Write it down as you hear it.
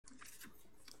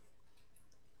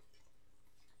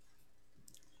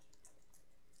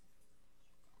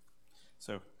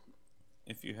So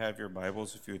if you have your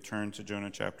Bibles, if you would turn to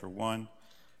Jonah chapter 1.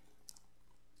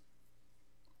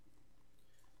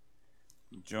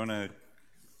 Jonah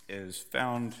is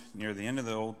found near the end of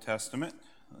the Old Testament.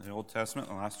 The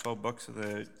last 12 books of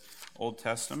the Old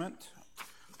Testament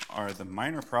are the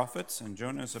minor prophets, and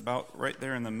Jonah is about right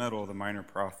there in the middle of the minor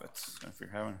prophets. So if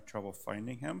you're having trouble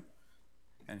finding him,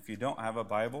 and if you don't have a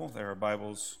Bible, there are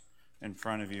Bibles in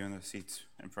front of you in the seats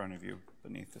in front of you,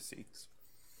 beneath the seats.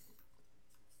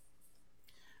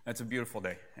 It's a beautiful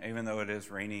day, even though it is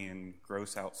rainy and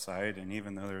gross outside, and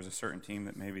even though there's a certain team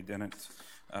that maybe didn't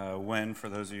win, for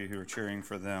those of you who are cheering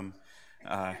for them,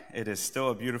 it is still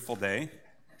a beautiful day.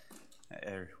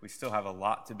 We still have a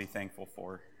lot to be thankful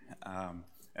for,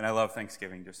 and I love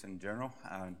Thanksgiving just in general.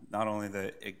 Not only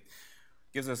that it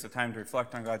gives us a time to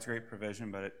reflect on God's great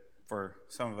provision, but for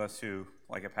some of us who,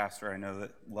 like a pastor I know,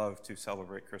 that love to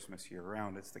celebrate Christmas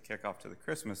year-round, it's the kickoff to the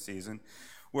Christmas season,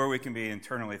 where we can be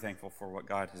internally thankful for what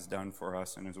God has done for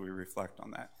us, and as we reflect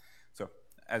on that. So,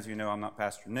 as you know, I'm not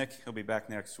Pastor Nick. He'll be back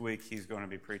next week. He's going to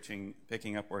be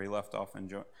picking up where he left off in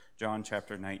John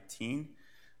chapter 19,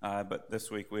 but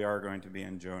this week we are going to be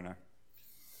in Jonah.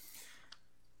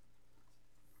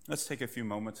 Let's take a few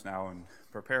moments now and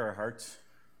prepare our hearts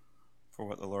for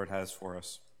what the Lord has for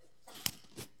us.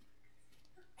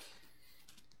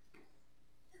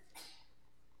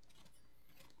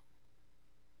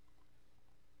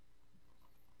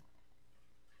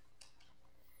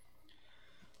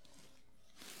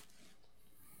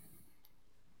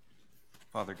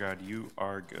 Father God, you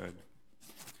are good.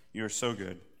 You are so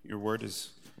good. Your word is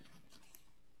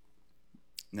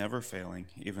never failing,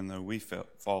 even though we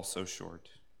fall so short.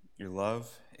 Your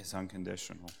love is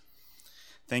unconditional.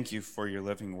 Thank you for your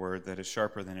living word that is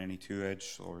sharper than any two-edged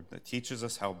sword, that teaches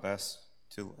us how best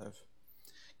to live.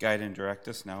 Guide and direct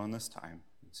us now in this time,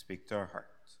 and speak to our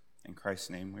hearts. In Christ's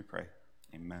name we pray.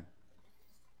 Amen.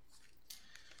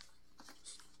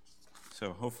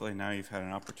 So hopefully now you've had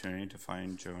an opportunity to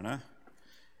find Jonah.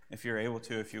 If you're able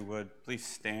to, if you would, please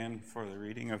stand for the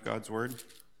reading of God's word.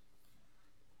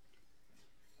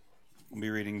 We'll be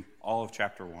reading all of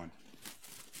chapter 1.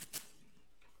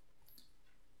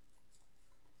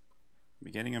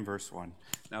 Beginning in verse 1.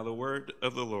 Now the word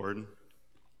of the Lord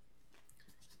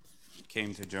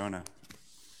came to Jonah,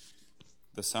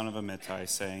 the son of Amittai,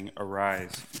 saying,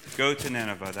 Arise, go to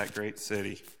Nineveh, that great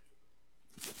city,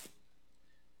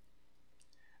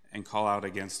 and call out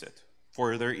against it.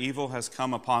 For their evil has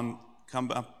come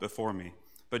up before me.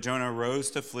 But Jonah rose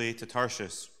to flee to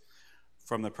Tarshish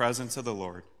from the presence of the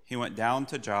Lord. He went down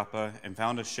to Joppa and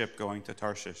found a ship going to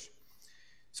Tarshish.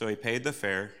 So he paid the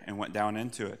fare and went down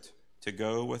into it to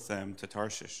go with them to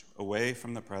Tarshish, away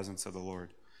from the presence of the Lord.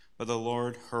 But the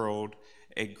Lord hurled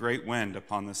a great wind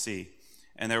upon the sea,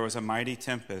 and there was a mighty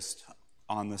tempest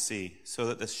on the sea, so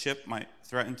that the ship might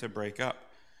threaten to break up.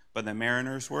 But the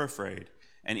mariners were afraid,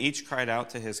 and each cried out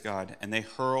to his God, and they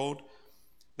hurled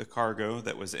the cargo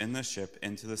that was in the ship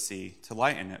into the sea to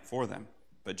lighten it for them.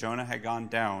 But Jonah had gone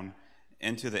down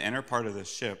into the inner part of the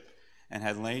ship and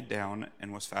had laid down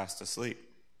and was fast asleep.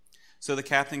 So the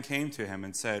captain came to him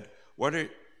and said, What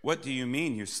do you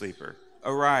mean, you sleeper?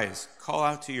 Arise, call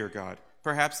out to your God.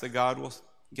 Perhaps the God will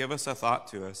give us a thought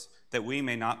to us, that we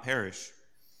may not perish.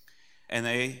 And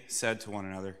they said to one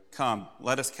another, Come,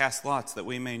 let us cast lots, that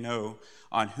we may know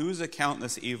on whose account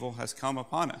this evil has come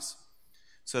upon us.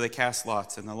 So they cast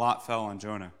lots, and the lot fell on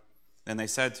Jonah. Then they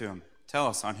said to him, Tell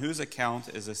us, on whose account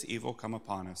is this evil come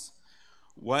upon us?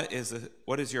 What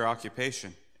is your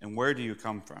occupation, and where do you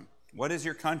come from? What is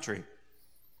your country?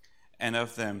 And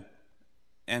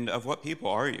of what people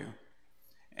are you?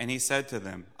 And he said to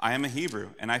them, I am a Hebrew,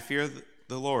 and I fear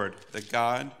the Lord, the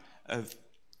God of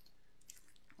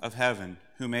heaven,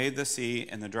 who made the sea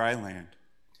and the dry land.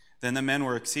 Then the men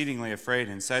were exceedingly afraid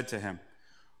and said to him,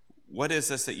 What is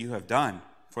this that you have done?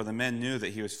 For the men knew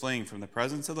that he was fleeing from the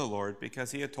presence of the Lord,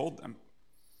 because he had told them.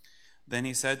 Then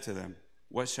he said to them,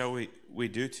 What shall we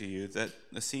do to you, that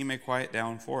the sea may quiet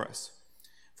down for us?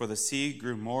 For the sea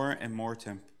grew more and more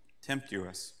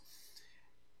tempestuous.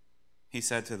 He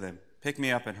said to them, Pick me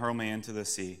up and hurl me into the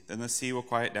sea. Then the sea will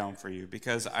quiet down for you,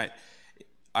 because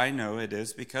I know it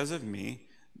is because of me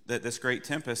that this great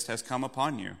tempest has come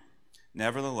upon you.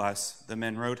 Nevertheless, the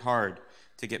men rowed hard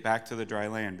to get back to the dry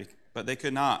land, but they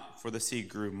could not, for the sea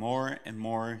grew more and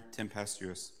more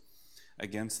tempestuous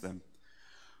against them.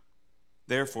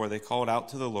 Therefore they called out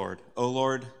to the Lord, O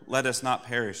Lord, let us not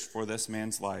perish for this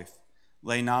man's life.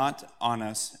 Lay not on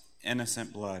us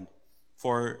innocent blood.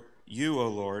 For you, O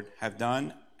Lord, have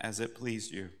done as it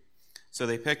pleased you. So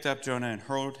they picked up Jonah and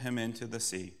hurled him into the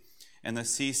sea, and the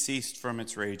sea ceased from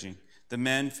its raging. The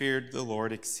men feared the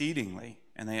Lord exceedingly,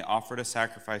 and they offered a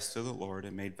sacrifice to the Lord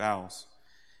and made vows.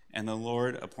 And the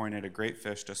Lord appointed a great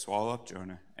fish to swallow up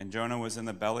Jonah, and Jonah was in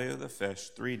the belly of the fish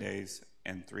 3 days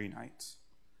and 3 nights.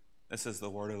 This is the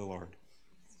word of the Lord.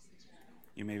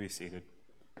 You may be seated.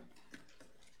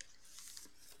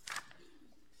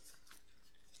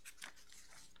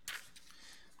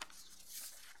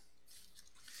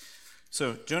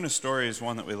 So Jonah's story is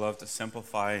one that we love to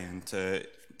simplify and to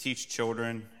teach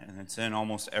children, and it's in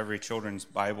almost every children's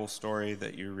Bible story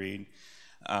that you read,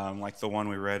 like the one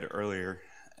we read earlier,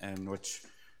 and which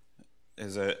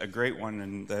is a great one,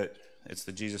 and that it's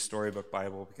the Jesus Storybook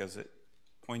Bible because it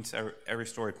points every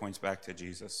story points back to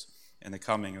Jesus and the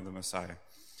coming of the Messiah.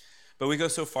 But we go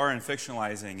so far in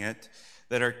fictionalizing it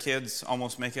that our kids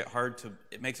almost makes it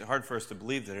hard for us to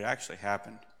believe that it actually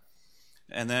happened.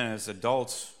 And then as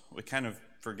adults, we kind of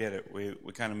forget it. We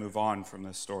kind of move on from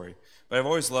this story. But I've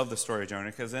always loved the story of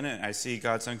Jonah because in it I see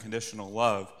God's unconditional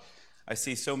love. I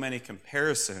see so many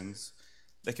comparisons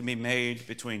that can be made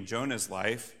between Jonah's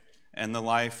life and the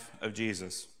life of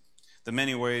Jesus. The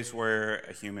many ways where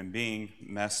a human being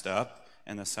messed up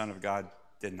and the Son of God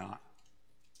did not.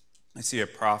 I see a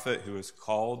prophet who is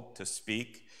called to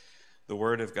speak the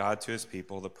word of God to his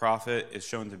people. The prophet is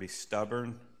shown to be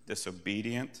stubborn,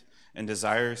 disobedient, and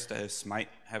desires to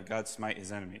have God smite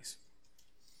his enemies.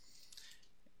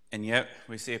 And yet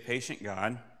we see a patient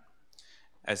God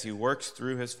as he works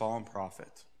through his fallen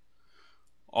prophet,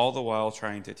 all the while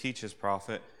trying to teach his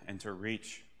prophet and to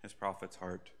reach his prophet's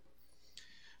heart.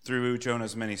 Through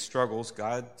Jonah's many struggles,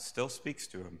 God still speaks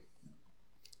to him.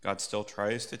 God still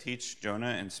tries to teach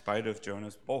Jonah in spite of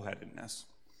Jonah's bullheadedness.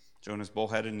 Jonah's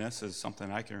bullheadedness is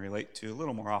something I can relate to a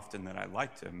little more often than I'd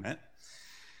like to admit.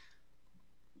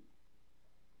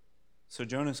 So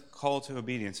Jonah's call to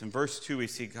obedience. In verse 2, we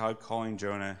see God calling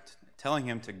Jonah, telling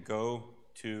him to go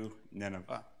to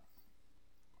Nineveh.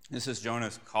 This is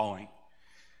Jonah's calling.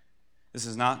 This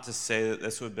is not to say that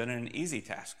this would have been an easy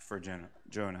task for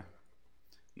Jonah.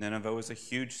 Nineveh was a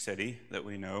huge city that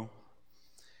we know.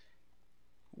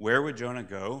 Where would Jonah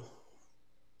go?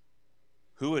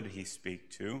 Who would he speak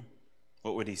to?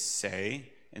 What would he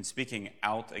say in speaking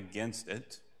out against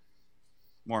it?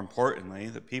 More importantly,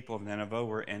 the people of Nineveh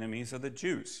were enemies of the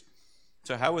Jews.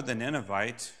 So how would the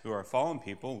Ninevites, who are fallen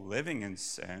people living in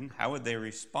sin, how would they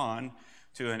respond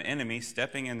to an enemy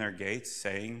stepping in their gates,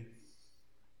 saying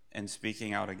and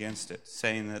speaking out against it,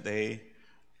 saying that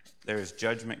there is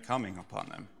judgment coming upon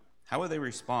them? How would they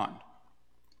respond?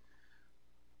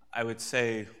 I would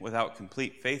say without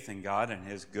complete faith in God and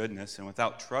his goodness and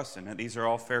without trust in it, these are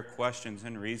all fair questions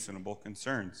and reasonable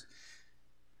concerns.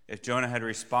 If Jonah had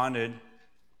responded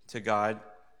to God,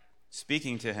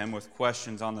 speaking to him with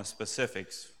questions on the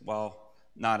specifics, while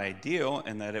not ideal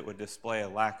in that it would display a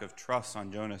lack of trust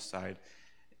on Jonah's side,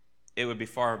 it would be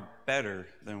far better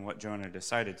than what Jonah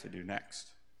decided to do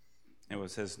next. It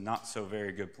was his not so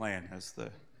very good plan, as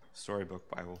the Storybook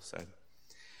Bible said.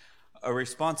 A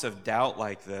response of doubt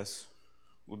like this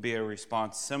would be a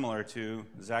response similar to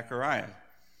Zechariah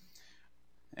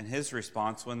and his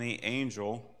response when the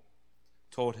angel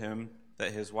told him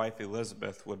that his wife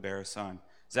Elizabeth would bear a son.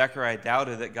 Zechariah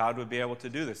doubted that God would be able to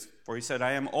do this, for he said,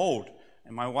 "I am old,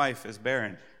 and my wife is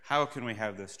barren. How can we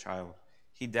have this child?"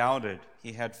 He doubted.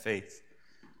 He had faith.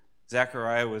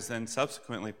 Zechariah was then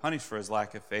subsequently punished for his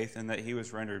lack of faith in that he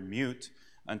was rendered mute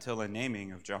until the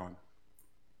naming of John.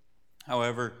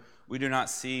 However, we do not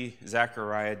see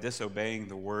Zechariah disobeying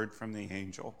the word from the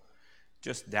angel,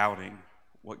 just doubting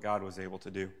what God was able to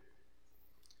do.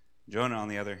 Jonah, on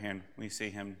the other hand, we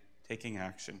see him taking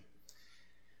action.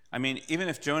 I mean, even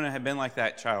if Jonah had been like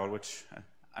that child, which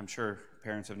I'm sure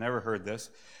parents have never heard this,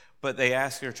 but they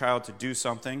ask their child to do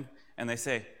something, and they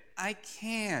say, "I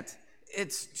can't.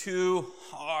 It's too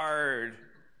hard."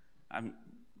 I'm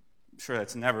sure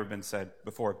that's never been said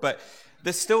before, but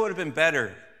this still would have been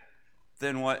better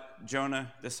than what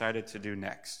Jonah decided to do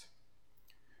next.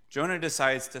 Jonah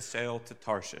decides to sail to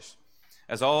Tarshish.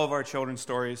 As all of our children's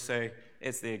stories say,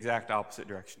 it's the exact opposite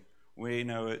direction. We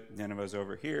know it, Nineveh's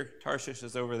over here, Tarshish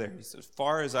is over there. It's as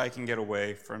far as I can get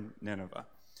away from Nineveh.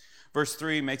 Verse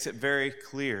 3 makes it very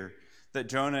clear that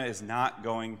Jonah is not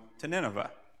going to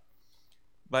Nineveh,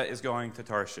 but is going to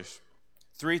Tarshish.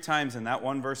 3 times in that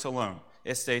one verse alone,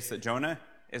 it states that Jonah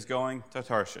is going to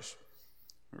Tarshish.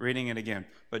 Reading it again.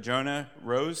 But Jonah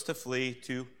rose to flee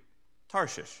to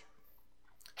Tarshish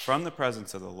from the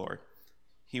presence of the Lord.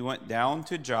 He went down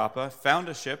to Joppa, found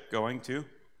a ship going to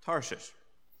Tarshish.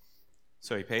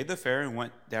 So he paid the fare and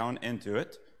went down into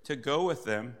it to go with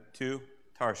them to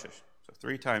Tarshish. So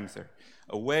 3 times there.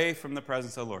 Away from the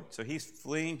presence of the Lord. So he's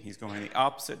fleeing. He's going the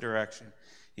opposite direction.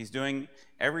 He's doing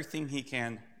everything he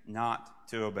can not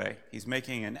to obey. He's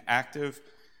making an active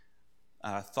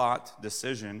thought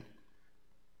decision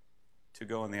to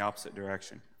go in the opposite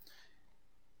direction.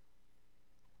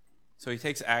 So he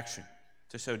takes action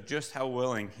to show just how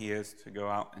willing he is to go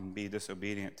out and be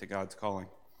disobedient to God's calling.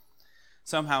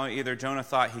 Somehow, either Jonah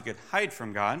thought he could hide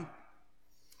from God,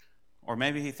 or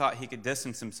maybe he thought he could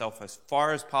distance himself as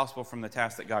far as possible from the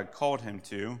task that God called him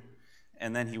to,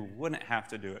 and then he wouldn't have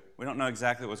to do it. We don't know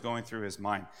exactly what was going through his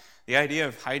mind. The idea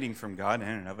of hiding from God in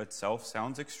and of itself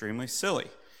sounds extremely silly.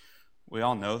 We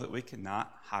all know that we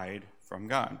cannot hide from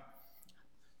God.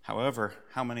 However,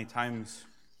 how many times,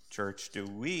 church, do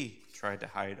we try to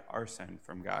hide our sin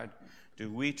from God?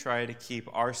 Do we try to keep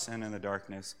our sin in the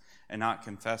darkness and not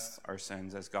confess our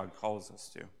sins as God calls us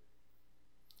to?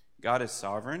 God is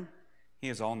sovereign. He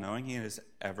is all-knowing. He is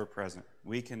ever-present.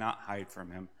 We cannot hide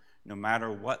from him, no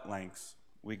matter what lengths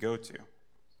we go to.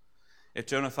 If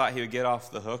Jonah thought he would get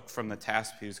off the hook from the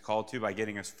task he was called to by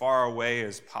getting as far away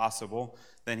as possible,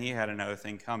 then he had another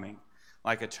thing coming.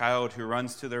 Like a child who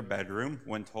runs to their bedroom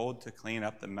when told to clean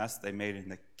up the mess they made in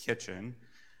the kitchen,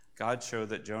 God showed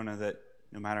that Jonah that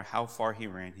no matter how far he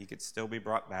ran, he could still be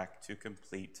brought back to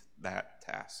complete that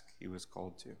task he was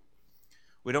called to.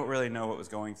 We don't really know what was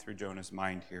going through Jonah's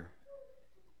mind here.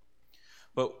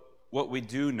 But what we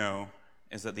do know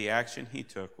is that the action he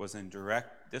took was in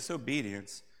direct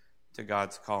disobedience to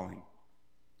God's calling.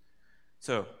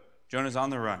 So, Jonah's on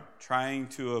the run, trying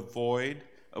to avoid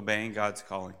obeying God's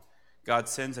calling. God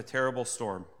sends a terrible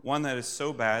storm, one that is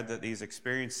so bad that these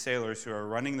experienced sailors who are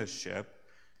running the ship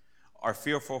are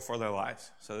fearful for their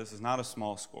lives. So this is not a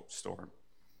small storm.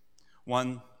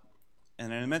 And in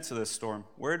the midst of this storm,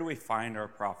 where do we find our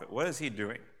prophet? What is he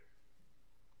doing?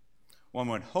 One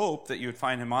would hope that you would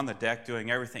find him on the deck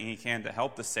doing everything he can to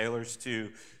help the sailors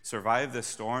to survive this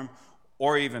storm,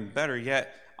 or even better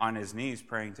yet, on his knees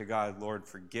praying to God, Lord,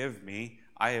 forgive me.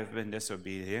 I have been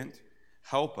disobedient.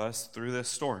 Help us through this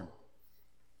storm.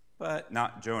 But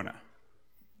not Jonah.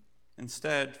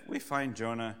 Instead, we find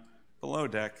Jonah below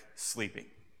deck sleeping,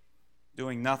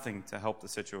 doing nothing to help the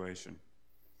situation.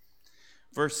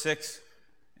 Verse 6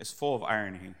 is full of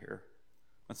irony here.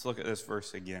 Let's look at this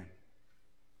verse again.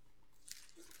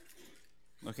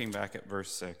 Looking back at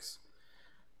verse 6.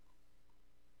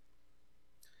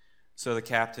 So the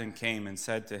captain came and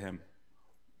said to him,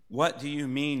 "What do you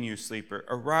mean, you sleeper?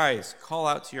 Arise, call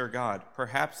out to your God.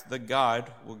 Perhaps the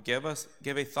God will give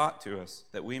a thought to us,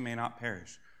 that we may not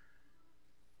perish."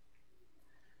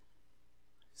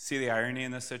 See the irony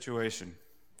in this situation?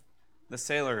 The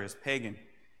sailor is pagan,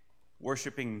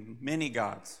 worshiping many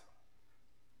gods.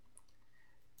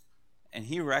 And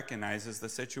he recognizes the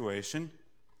situation.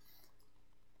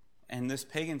 And this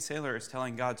pagan sailor is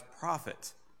telling God's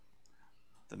prophet,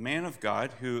 the man of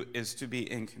God who is to be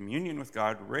in communion with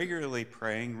God, regularly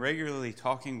praying, regularly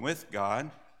talking with God,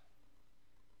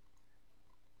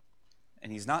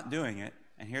 and he's not doing it.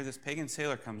 And here this pagan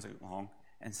sailor comes along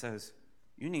and says,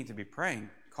 you need to be praying.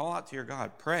 Call out to your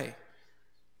God. Pray.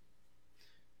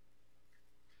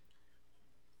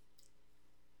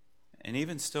 And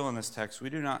even still in this text, we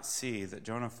do not see that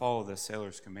Jonah followed the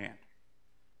sailor's command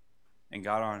and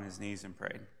got on his knees and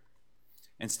prayed.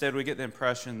 Instead, we get the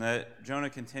impression that Jonah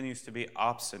continues to be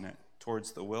obstinate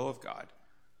towards the will of God.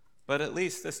 But at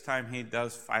least this time he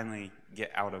does finally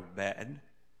get out of bed.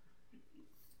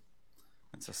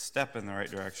 It's a step in the right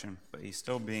direction, but he's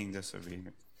still being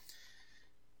disobedient.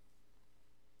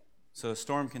 So the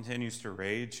storm continues to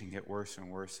rage and get worse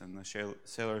and worse, and the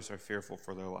sailors are fearful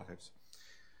for their lives.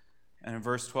 And in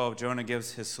verse 12, Jonah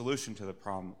gives his solution to the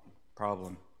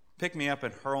problem. Pick me up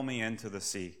and hurl me into the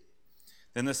sea.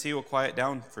 Then the sea will quiet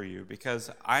down for you,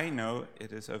 because I know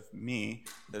it is of me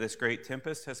that this great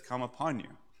tempest has come upon you.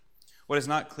 What is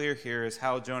not clear here is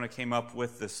how Jonah came up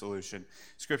with this solution.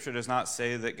 Scripture does not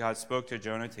say that God spoke to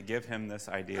Jonah to give him this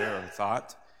idea or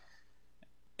thought.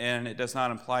 And it does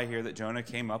not imply here that Jonah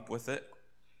came up with it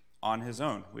on his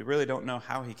own. We really don't know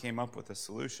how he came up with this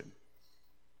solution.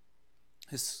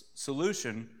 His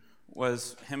solution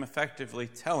was him effectively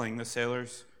telling the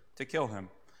sailors to kill him.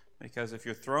 Because if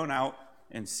you're thrown out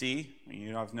in sea,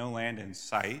 you have no land in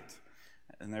sight,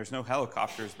 and there's no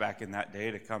helicopters back in that day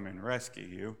to come and rescue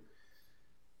you,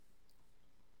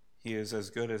 he is as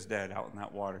good as dead out in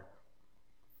that water.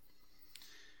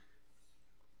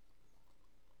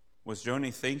 Was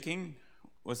Jonah thinking?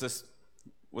 Was this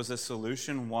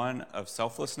solution one of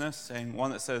selflessness, saying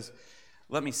one that says,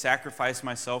 let me sacrifice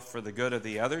myself for the good of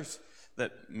the others,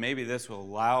 that maybe this will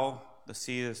allow the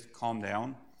sea to calm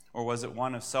down? Or was it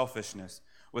one of selfishness?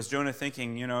 Was Jonah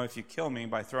thinking, if you kill me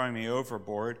by throwing me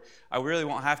overboard, I really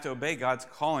won't have to obey God's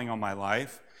calling on my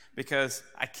life because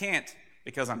I can't,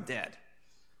 because I'm dead?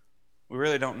 We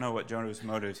really don't know what Jonah's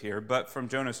motives here, but from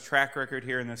Jonah's track record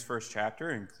here in this first chapter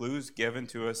and clues given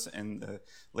to us in the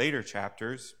later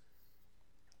chapters,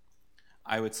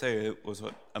 I would say it was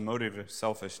a motive of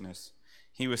selfishness.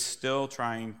 He was still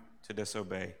trying to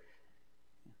disobey.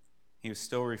 He was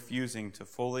still refusing to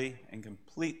fully and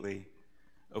completely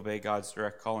obey God's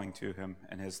direct calling to him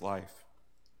and his life.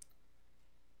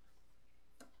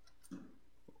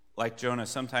 Like Jonah,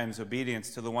 sometimes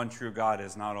obedience to the one true God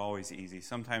is not always easy.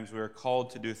 Sometimes we are called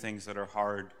to do things that are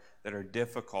hard, that are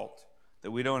difficult,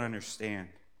 that we don't understand.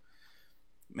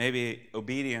 Maybe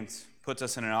obedience puts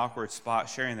us in an awkward spot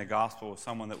sharing the gospel with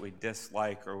someone that we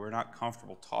dislike or we're not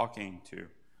comfortable talking to.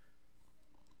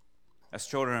 As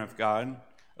children of God,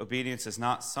 obedience is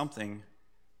not something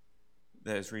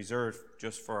that is reserved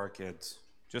just for our kids,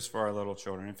 just for our little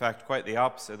children. In fact, quite the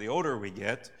opposite. The older we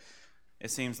get, it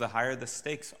seems the higher the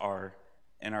stakes are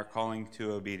in our calling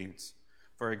to obedience.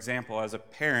 For example, as a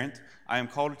parent, I am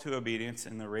called to obedience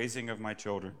in the raising of my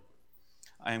children.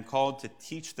 I am called to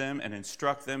teach them and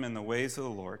instruct them in the ways of the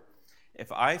Lord.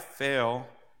 If I fail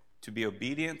to be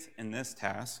obedient in this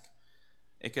task,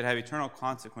 it could have eternal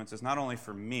consequences, not only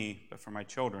for me, but for my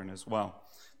children as well,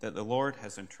 that the Lord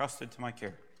has entrusted to my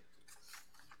care.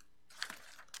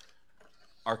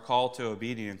 Our call to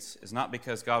obedience is not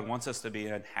because God wants us to be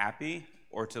unhappy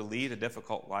or to lead a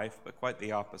difficult life, but quite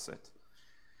the opposite.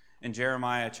 In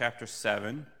Jeremiah chapter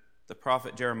 7, the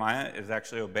prophet Jeremiah is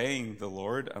actually obeying the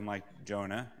Lord, unlike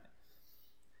Jonah,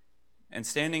 and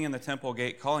standing in the temple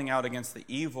gate calling out against the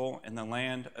evil in the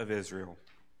land of Israel.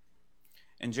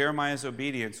 In Jeremiah's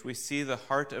obedience, we see the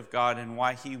heart of God and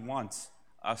why he wants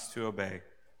us to obey.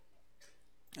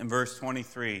 In verse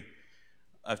 23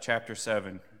 of chapter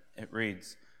 7, it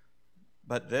reads,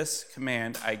 "But this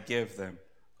command I give them,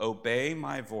 obey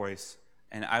my voice,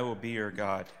 and I will be your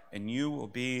God, and you will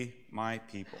be my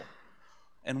people.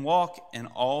 And walk in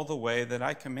all the way that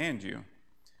I command you,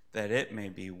 that it may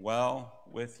be well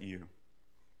with you."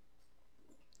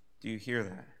 Do you hear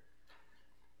that?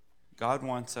 God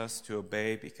wants us to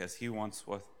obey because he wants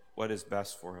what is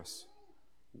best for us.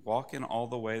 Walk in all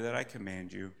the way that I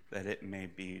command you, that it may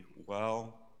be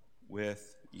well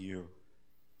with you.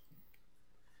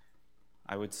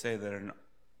 I would say that an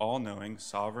all-knowing,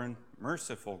 sovereign,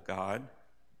 merciful God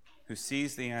who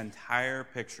sees the entire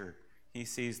picture, he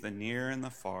sees the near and the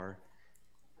far,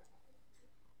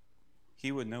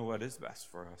 he would know what is best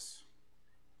for us.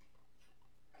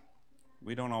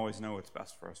 We don't always know what's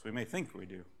best for us. We may think we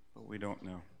do, but we don't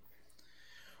know.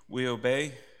 We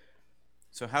obey.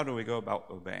 So how do we go about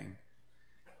obeying?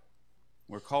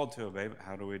 We're called to obey, but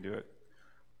how do we do it?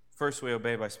 First, we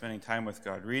obey by spending time with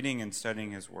God, reading and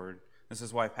studying his word. This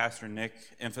is why Pastor Nick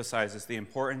emphasizes the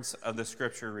importance of the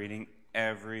scripture reading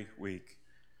every week.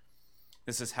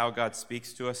 This is how God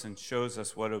speaks to us and shows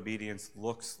us what obedience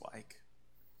looks like.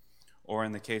 Or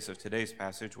in the case of today's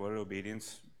passage, what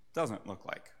obedience doesn't look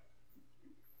like.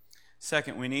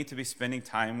 Second, we need to be spending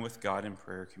time with God in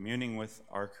prayer, communing with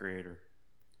our Creator.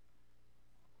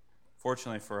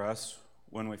 Fortunately for us,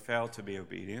 when we fail to be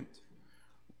obedient,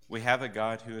 we have a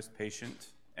God who is patient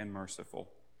and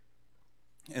merciful.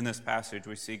 In this passage,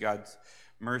 we see God's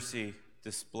mercy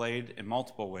displayed in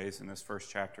multiple ways in this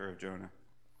first chapter of Jonah.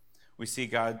 We see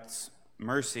God's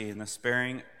mercy in the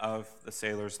sparing of the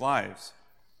sailors' lives.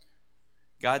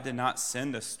 God did not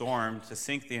send a storm to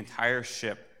sink the entire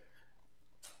ship.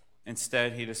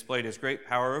 Instead, he displayed his great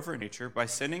power over nature by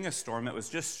sending a storm that was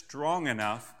just strong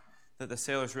enough that the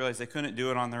sailors realized they couldn't do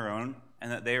it on their own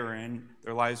and that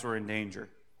their lives were in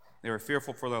danger. They were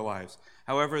fearful for their lives.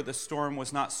 However, the storm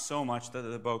was not so much that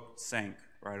the boat sank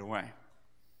right away.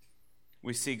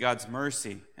 We see God's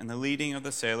mercy and the leading of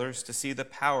the sailors to see the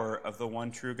power of the one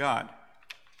true God.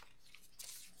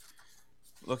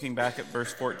 Looking back at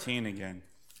verse 14 again.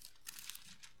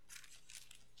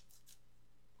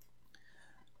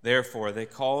 Therefore, they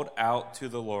called out to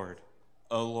the Lord,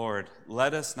 "O Lord,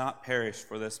 let us not perish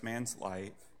for this man's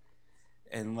life,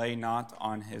 and lay not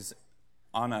on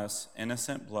us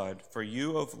innocent blood, for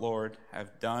you, O Lord,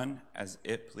 have done as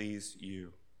it pleased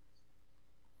you."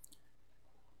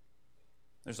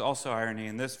 There's also irony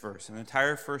in this verse. In the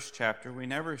entire first chapter, we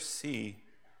never see,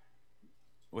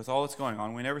 with all that's going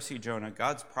on, we never see Jonah,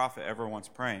 God's prophet, ever once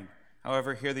praying.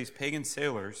 However, here these pagan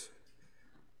sailors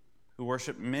who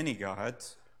worship many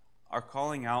gods are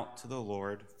calling out to the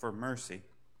Lord for mercy.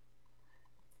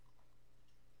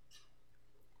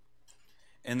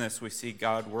 In this, we see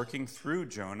God working through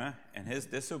Jonah and his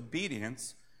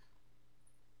disobedience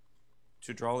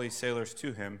to draw these sailors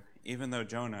to him, even though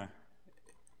Jonah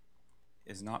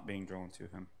is not being drawn to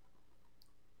him.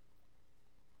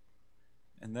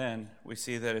 And then we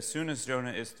see that as soon as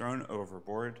Jonah is thrown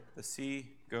overboard, the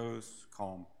sea goes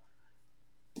calm.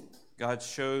 God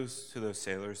shows to those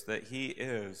sailors that he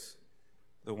is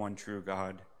the one true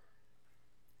God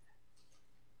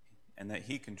and that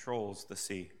he controls the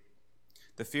sea.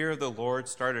 The fear of the Lord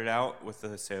started out with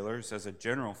the sailors as a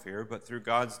general fear, but through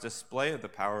God's display of the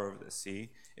power of the sea,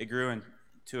 it grew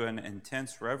into an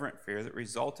intense reverent fear that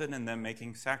resulted in them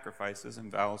making sacrifices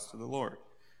and vows to the Lord.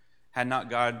 Had not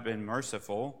God been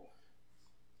merciful,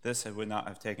 this would not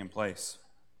have taken place.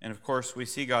 And of course, we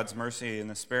see God's mercy in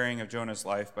the sparing of Jonah's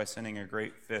life by sending a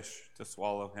great fish to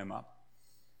swallow him up.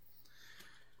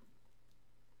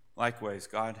 Likewise,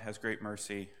 God has great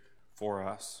mercy for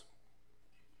us.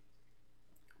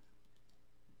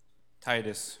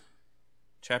 Titus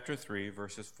chapter 3,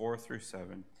 verses 4 through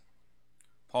 7.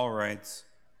 Paul writes,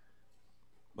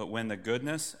 "But when the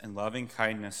goodness and loving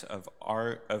kindness of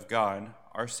God,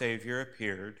 our Savior,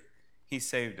 appeared, he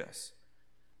saved us,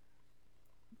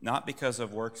 not because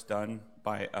of works done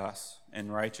by us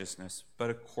in righteousness, but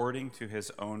according to his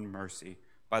own mercy,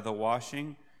 by the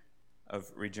washing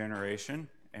of regeneration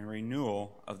and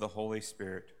renewal of the Holy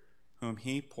Spirit, whom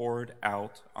he poured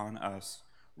out on us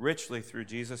richly through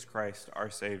Jesus Christ our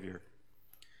Savior,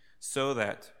 so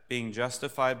that, being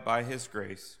justified by his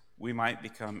grace, we might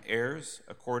become heirs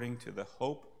according to the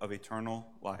hope of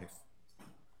eternal life."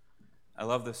 I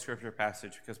love this scripture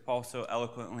passage because Paul so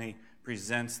eloquently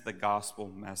presents the gospel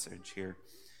message here.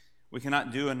 We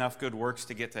cannot do enough good works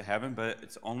to get to heaven, but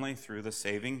it's only through the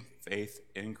saving faith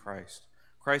in Christ.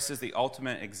 Christ is the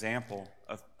ultimate example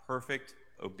of perfect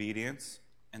obedience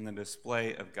and the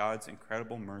display of God's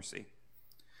incredible mercy.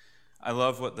 I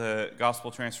love what the Gospel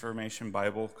Transformation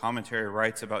Bible commentary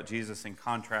writes about Jesus in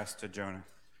contrast to Jonah.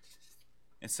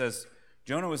 It says,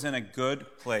 Jonah was in a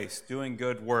good place, doing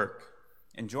good work,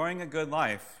 enjoying a good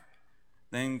life.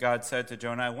 Then God said to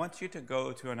Jonah, "I want you to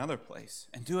go to another place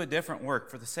and do a different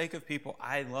work for the sake of people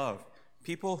I love,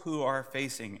 people who are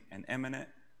facing an imminent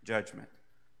judgment."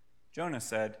 Jonah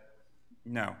said,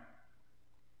 "No."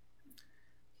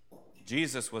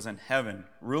 Jesus was in heaven,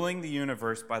 ruling the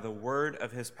universe by the word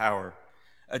of his power,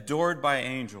 adored by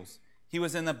angels. He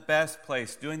was in the best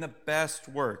place, doing the best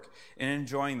work, and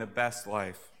enjoying the best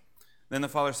life. Then the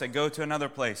Father said, "Go to another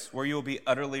place where you will be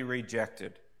utterly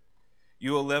rejected.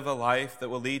 You will live a life that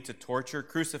will lead to torture,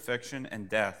 crucifixion, and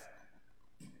death.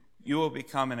 You will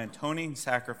become an atoning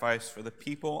sacrifice for the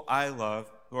people I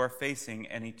love who are facing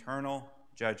an eternal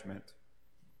judgment."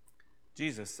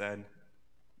 Jesus said,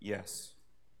 "Yes."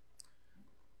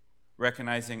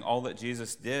 Recognizing that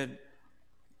Jesus did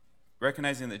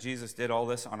all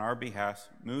this on our behalf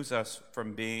moves us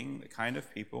from being the kind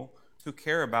of people who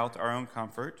care about our own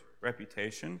comfort,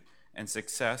 reputation, and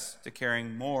success to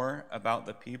caring more about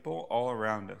the people all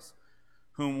around us,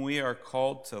 whom we are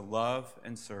called to love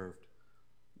and serve.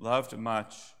 Loved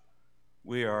much,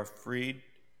 we are freed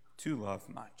to love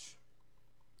much.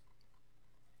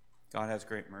 God has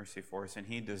great mercy for us, and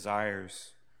he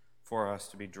desires for us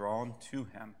to be drawn to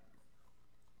him.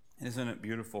 Isn't it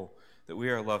beautiful that we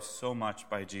are loved so much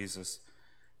by Jesus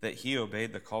that he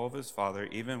obeyed the call of his Father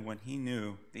even when he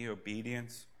knew the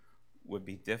obedience would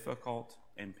be difficult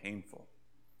and painful?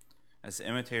 As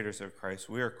imitators of Christ,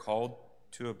 we are called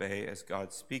to obey as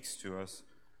God speaks to us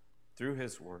through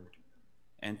his word,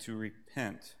 and to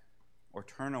repent or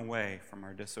turn away from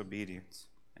our disobedience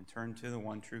and turn to the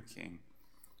one true King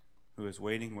who is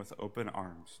waiting with open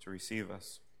arms to receive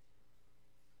us.